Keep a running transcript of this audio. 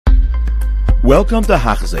Welcome to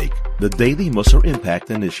Hachzik, the Daily Musar Impact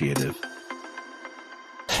Initiative.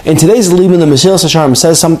 In today's Liban, the Mesilas Yesharim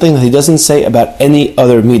says something that he doesn't say about any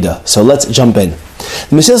other midah. So let's jump in.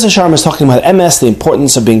 The Mesilas Yesharim is talking about MS, the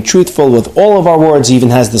importance of being truthful with all of our words. He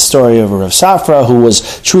even has the story of Rav Safra, who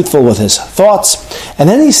was truthful with his thoughts. And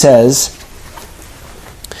then he says,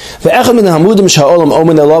 one of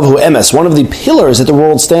the pillars that the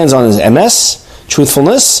world stands on is MS,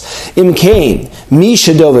 truthfulness. Imkain, mi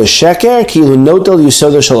shadova sheker, kilu notel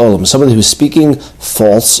yusodo shel olam. Somebody who's speaking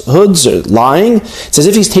falsehoods or lying, it's as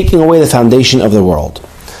if he's taking away the foundation of the world.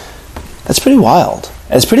 That's pretty wild.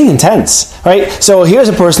 It's pretty intense, right? So here's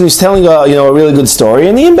a person who's telling a really good story,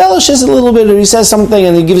 and he embellishes a little bit, or he says something,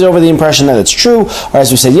 and he gives over the impression that it's true. Or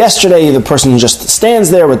as we said yesterday, the person just stands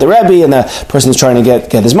there with the Rebbe, and the person's trying to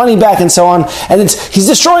get his money back, and so on. And he's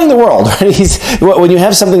destroying the world, right? When you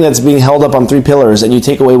have something that's being held up on three pillars, and you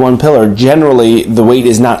take away one pillar, generally the weight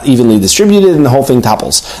is not evenly distributed, and the whole thing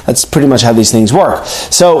topples. That's pretty much how these things work.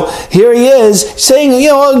 So here he is saying,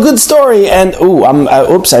 a good story, and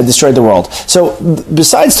I destroyed the world. So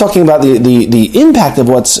besides talking about the impact of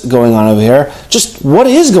what's going on over here, just what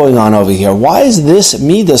is going on over here? Why is this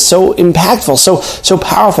midah so impactful, so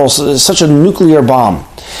powerful, such a nuclear bomb?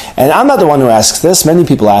 And I'm not the one who asks this. Many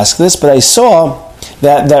people ask this, but I saw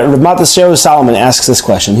that Rav Matthew Solomon asks this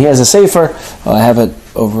question. He has a sefer. I have it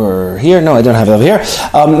over here. No, I don't have it over here.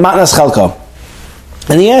 Matnas Chelko.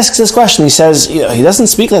 And he asks this question. He says, he doesn't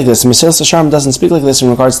speak like this. Mesilas Yesharim doesn't speak like this in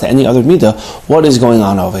regards to any other midah. What is going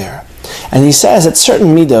on over here? And he says that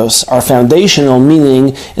certain midos are foundational,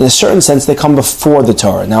 meaning in a certain sense they come before the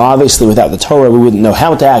Torah. Now obviously without the Torah we wouldn't know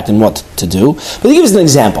how to act and what to do. But he gives an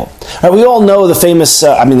example. Right, we all know the famous,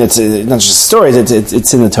 it's not just stories,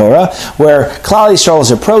 it's in the Torah, where Klal Yisrael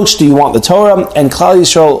is approached, do you want the Torah? And Klal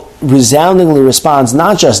Yisrael resoundingly responds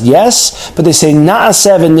not just yes, but they say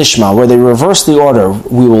na'aseh v'nishma, where they reverse the order.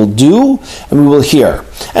 We will do and we will hear.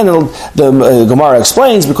 And the Gemara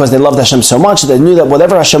explains, because they loved Hashem so much, they knew that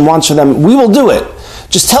whatever Hashem wants for them, we will do it.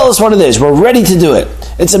 Just tell us what it is. We're ready to do it.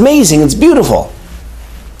 It's amazing. It's beautiful.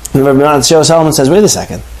 And Rabbi Matthew Solomon says, wait a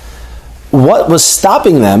second. What was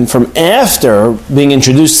stopping them from, after being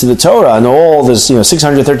introduced to the Torah and all this,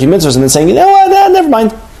 613 mitzvahs, and then saying, never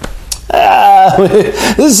mind.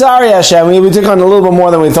 This is sorry, Hashem. We took on a little bit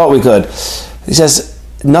more than we thought we could. He says,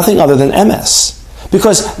 nothing other than MS.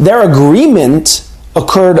 Because their agreement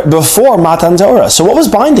occurred before Matan Torah. So what was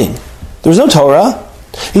binding? There was no Torah.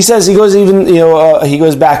 He says, he goes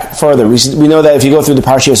back further. We know that if you go through the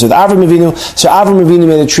Parshiyos with Avram Avinu, so Avram Avinu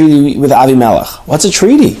made a treaty with Avimelech. What's a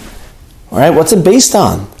treaty? All right, what's it based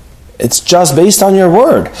on? It's just based on your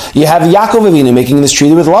word. You have Yaakov Avinu making this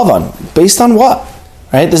treaty with Lavan. Based on what?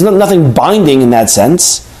 Right? There's nothing binding in that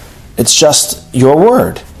sense. It's just your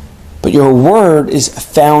word. But your word is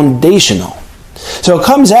foundational. So it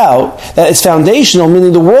comes out that it's foundational,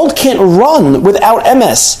 meaning the world can't run without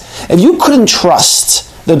MS. If you couldn't trust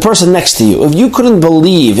the person next to you, if you couldn't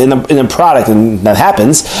believe in a product, and that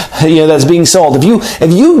happens, that's being sold, if you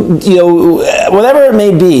whatever it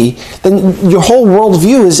may be, then your whole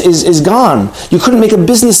worldview is gone. You couldn't make a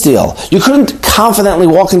business deal. You couldn't confidently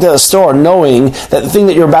walk into a store knowing that the thing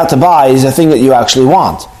that you're about to buy is the thing that you actually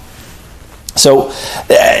want. So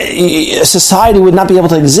society would not be able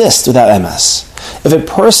to exist without MS. If a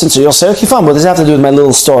person, so you'll say, okay, fine, what does that have to do with my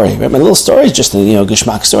little story? Right? My little story is just a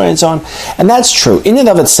geschmack story and so on. And that's true. In and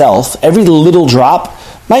of itself, every little drop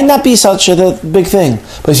might not be such a big thing.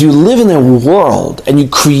 But if you live in a world and you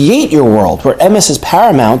create your world where MS is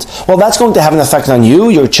paramount, well, that's going to have an effect on you,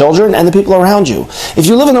 your children, and the people around you. If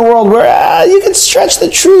you live in a world where you can stretch the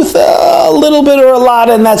truth a little bit or a lot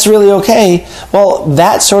and that's really okay, well,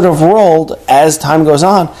 that sort of world, as time goes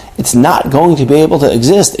on, it's not going to be able to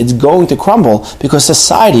exist. It's going to crumble because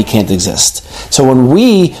society can't exist. So when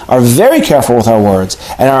we are very careful with our words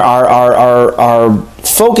and are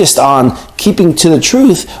focused on keeping to the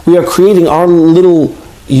truth, we are creating our little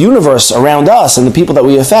universe around us and the people that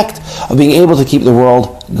we affect of being able to keep the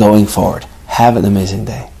world going forward. Have an amazing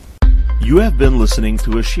day. You have been listening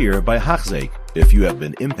to a shir by Hachzik. If you have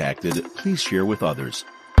been impacted, please share with others.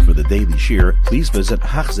 For the daily shir, please visit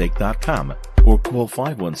Hachzik.com or call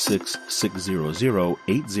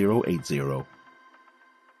 516-600-8080.